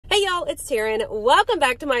y'all, it's Taren. Welcome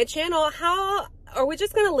back to my channel. How are we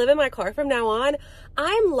just gonna live in my car from now on?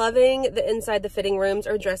 I'm loving the inside the fitting rooms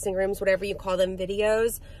or dressing rooms, whatever you call them,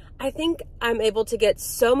 videos. I think I'm able to get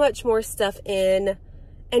so much more stuff in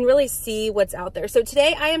and really see what's out there. So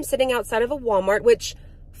today I am sitting outside of a Walmart, which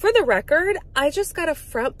for the record, I just got a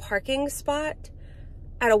front parking spot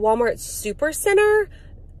at a Walmart super center.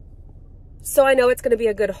 So I know it's going to be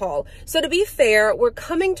a good haul. So to be fair, we're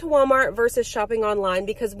coming to Walmart versus shopping online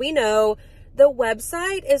because we know the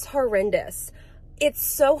website is horrendous. It's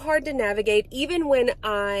so hard to navigate. Even when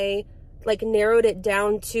I narrowed it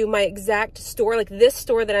down to my exact store, like this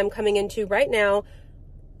store that I'm coming into right now,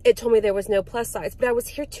 it told me there was no plus size, but I was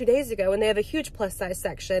here 2 days ago and they have a huge plus size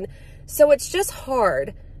section. So it's just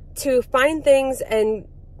hard to find things and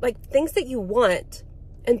things that you want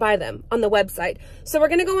and buy them on the website. So we're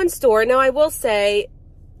gonna go in store. Now I will say,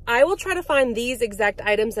 I will try to find these exact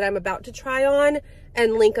items that I'm about to try on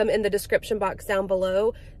and link them in the description box down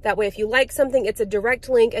below. That way, if you like something, it's a direct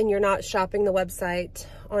link and you're not shopping the website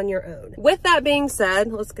on your own. With that being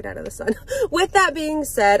said, let's get out of the sun. With that being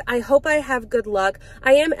said, I hope I have good luck.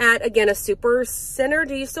 I am at, again, a super center.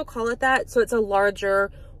 Do you still call it that? So it's a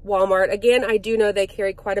larger Walmart. Again, I do know they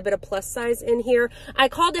carry quite a bit of plus size in here. I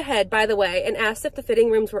called ahead, by the way, and asked if the fitting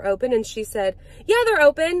rooms were open, and she said, yeah, they're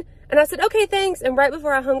open. And I said, okay, thanks. And right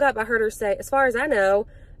before I hung up, I heard her say, as far as I know.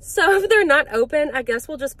 So if they're not open, I guess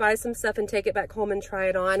we'll just buy some stuff and take it back home and try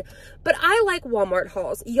it on. But I like Walmart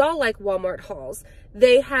hauls. Y'all like Walmart hauls.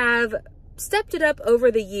 They have stepped it up over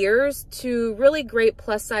the years to really great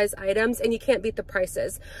plus size items, and you can't beat the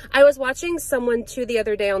prices. I was watching someone too the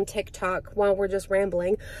other day on TikTok while we're just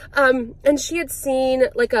rambling, and she had seen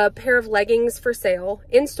a pair of leggings for sale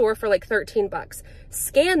in store for $13 bucks.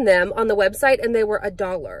 Scanned them on the website and they were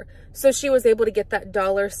 $1. So she was able to get that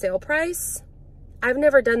 $1 sale price. I've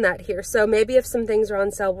never done that here, so maybe if some things are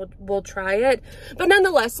on sale, we'll try it. But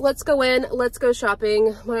nonetheless, let's go in, let's go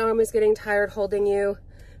shopping. My arm is getting tired holding you.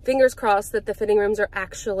 Fingers crossed that the fitting rooms are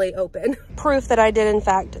actually open. Proof that I did, in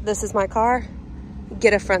fact, this is my car,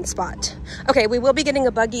 get a front spot. Okay, we will be getting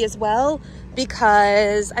a buggy as well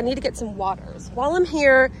because I need to get some waters. While I'm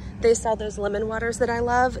here, they sell those lemon waters that I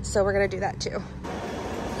love, so we're gonna do that too.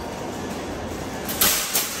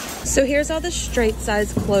 So here's all the straight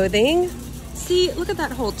size clothing. See, look at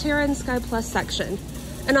that whole Taren Sky Plus section.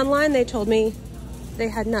 And online they told me they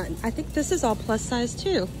had none. I think this is all plus size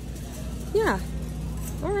too. Yeah.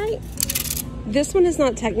 All right. This one is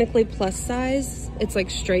not technically plus size. It's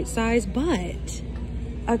straight size, but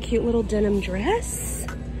a cute little denim dress.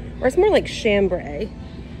 Or it's more like chambray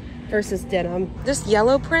versus denim. This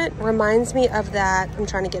yellow print reminds me of that. I'm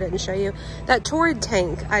trying to get it and show you. That Torrid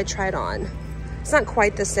tank I tried on. It's not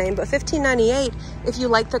quite the same, but $15.98 if you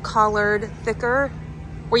like the collared thicker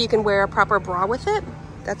where you can wear a proper bra with it.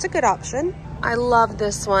 That's a good option. I love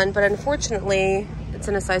this one, but unfortunately it's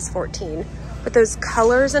in a size 14. But those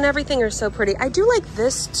colors and everything are so pretty. I do like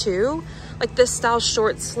this too, this style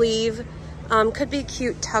short sleeve. Could be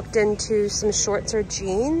cute tucked into some shorts or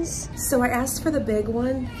jeans. So I asked for the big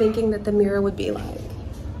one, thinking that the mirror would be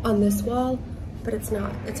on this wall, but it's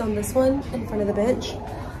not. It's on this one in front of the bench,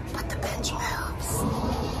 but the bench moves.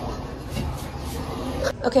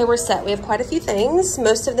 Okay, we're set. We have quite a few things.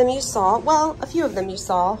 Most of them you saw. Well, a few of them you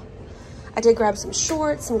saw. I did grab some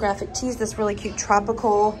shorts, some graphic tees, this really cute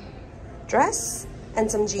tropical dress,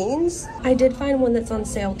 and some jeans. I did find one that's on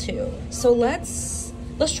sale too. So let's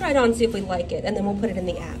try it on, see if we like it, and then we'll put it in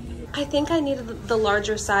the app. I think I needed the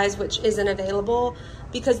larger size, which isn't available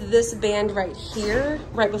because this band right here,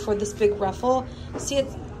 right before this big ruffle, see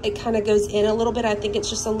it kind of goes in a little bit. I think it's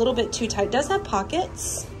just a little bit too tight. It does have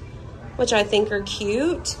pockets, which I think are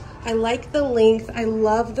cute. I like the length. I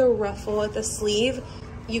love the ruffle at the sleeve.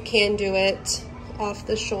 You can do it off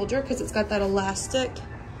the shoulder because it's got that elastic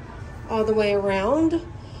all the way around.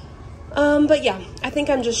 But yeah, I think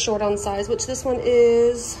I'm just short on size, which this one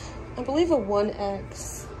is, I believe, a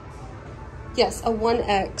 1X. Yes, a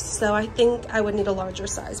 1X. So I think I would need a larger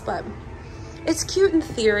size, but it's cute in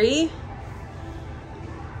theory.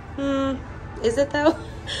 Is it though?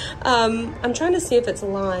 I'm trying to see if it's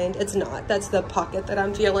lined. It's not. That's the pocket that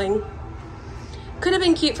I'm feeling. Could have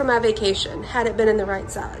been cute for my vacation had it been in the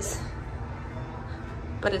right size,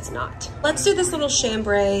 but it's not. Let's do this little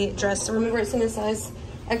chambray dress. So remember, it's in a size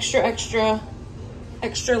extra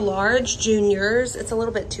large, juniors. It's a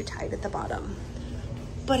little bit too tight at the bottom,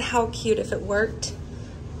 but how cute if it worked.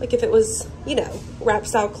 If it was, wrap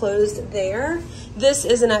style closed there. This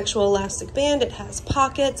is an actual elastic band. It has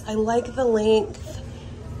pockets. I like the length.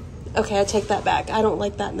 Okay, I take that back. I don't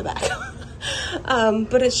like that in the back.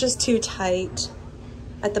 But it's just too tight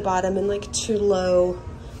at the bottom and too low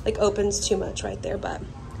like opens too much right there, but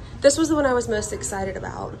this was the one I was most excited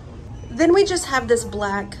about. Then we just have this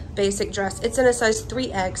black basic dress. It's in a size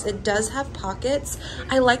 3X. It does have pockets.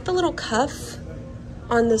 I like the little cuff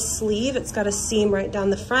on the sleeve. It's got a seam right down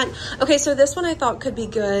the front. Okay, so this one I thought could be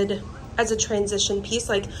good as a transition piece.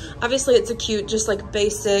 Like, obviously it's a cute, just like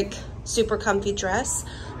basic, super comfy dress,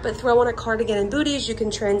 but throw on a cardigan and booties, you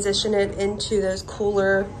can transition it into those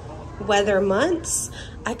cooler weather months.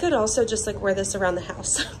 I could also just like wear this around the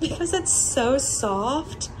house because it's so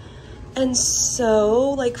soft and so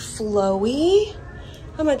like flowy.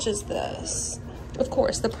 How much is this? Of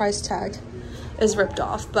course, the price tag is ripped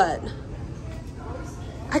off, but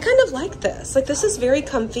I kind of like this. Like, this is very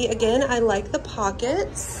comfy. Again, I like the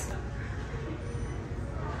pockets.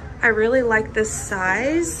 I really like this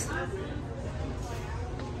size.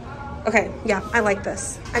 Okay, yeah, I like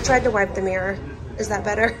this. I tried to wipe the mirror. Is that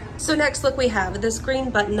better? So next look, we have this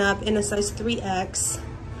green button up in a size 3X.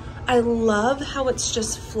 I love how it's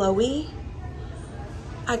just flowy.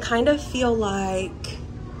 I kind of feel like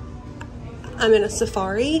I'm in a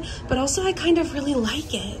safari, but also I kind of really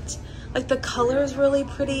like it. Like, the color is really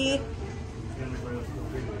pretty.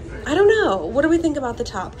 I don't know. What do we think about the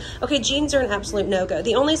top? Okay, jeans are an absolute no-go.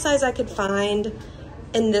 The only size I could find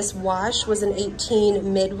in this wash was an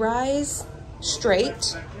 18 mid-rise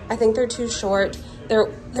straight. I think they're too short.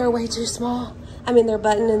 They're way too small. I mean, they're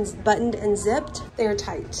buttoned and zipped. They're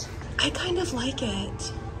tight. I kind of like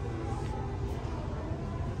it.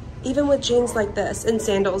 Even with jeans like this, and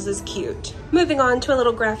sandals is cute. Moving on to a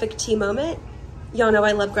little graphic tee moment. Y'all know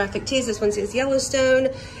I love graphic tees. This one says Yellowstone.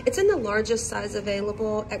 It's in the largest size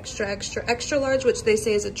available, extra, extra, extra large, which they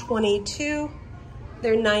say is a 22.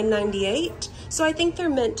 They're $9.98. So I think they're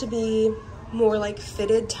meant to be more like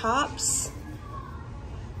fitted tops.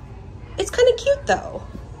 It's kind of cute though.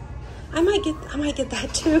 I might get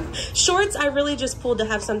that too. Shorts, I really just pulled to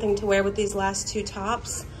have something to wear with these last two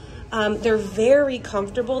tops. They're very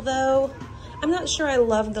comfortable though. I'm not sure I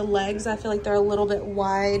love the legs. I feel like they're a little bit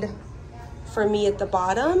wide for me at the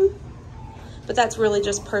bottom, but that's really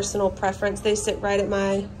just personal preference. They sit right at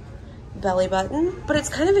my belly button, but it's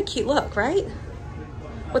kind of a cute look, right?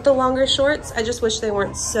 With the longer shorts, I just wish they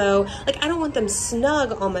weren't so, like, I don't want them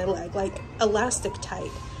snug on my leg, like elastic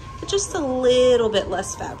tight, but just a little bit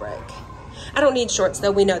less fabric. I don't need shorts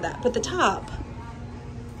though, we know that, but the top,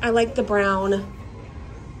 I like the brown.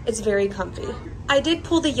 It's very comfy. I did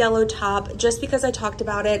pull the yellow top just because I talked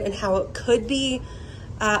about it and how it could be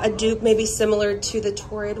a dupe maybe similar to the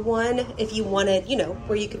Torrid one if you wanted, you know,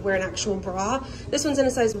 where you could wear an actual bra. This one's in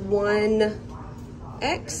a size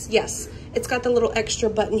 1X. Yes, it's got the little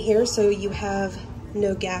extra button here so you have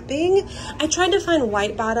no gapping. I tried to find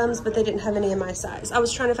white bottoms, but they didn't have any in my size. I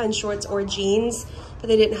was trying to find shorts or jeans, but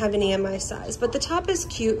they didn't have any in my size. But the top is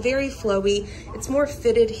cute, very flowy. It's more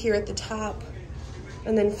fitted here at the top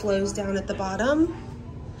and then flows down at the bottom.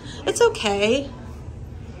 It's okay.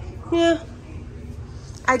 Yeah.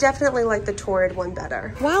 I definitely like the Torrid one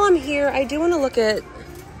better. While I'm here, I do want to look at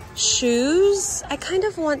shoes. I kind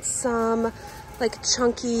of want some like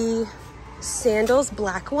chunky sandals,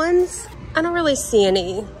 black ones. I don't really see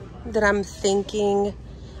any that I'm thinking.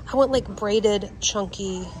 I want like braided,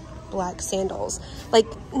 chunky black sandals. Like,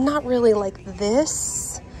 not really like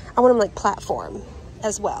this. I want them like platform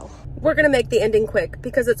as well. We're gonna make the ending quick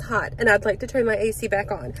because it's hot and I'd like to turn my AC back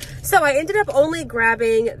on. So I ended up only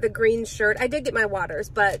grabbing the green shirt. I did get my waters,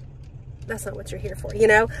 but that's not what you're here for, you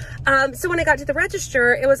know? So when I got to the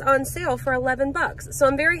register, it was on sale for 11 bucks. So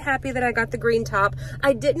I'm very happy that I got the green top.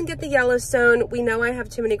 I didn't get the Yellowstone. We know I have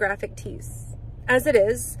too many graphic tees as it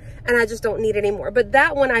is, and I just don't need any more. But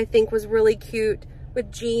that one I think was really cute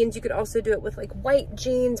with jeans. You could also do it with like white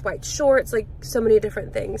jeans, white shorts, like so many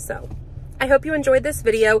different things. So I hope you enjoyed this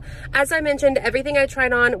video. As I mentioned, everything I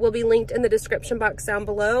tried on will be linked in the description box down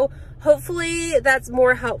below. Hopefully that's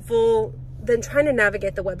more helpful than trying to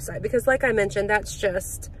navigate the website, because like I mentioned, that's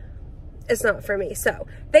just, it's not for me. So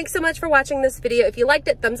thanks so much for watching this video. If you liked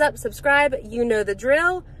it, thumbs up, subscribe, you know the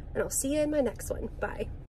drill, and I'll see you in my next one. Bye.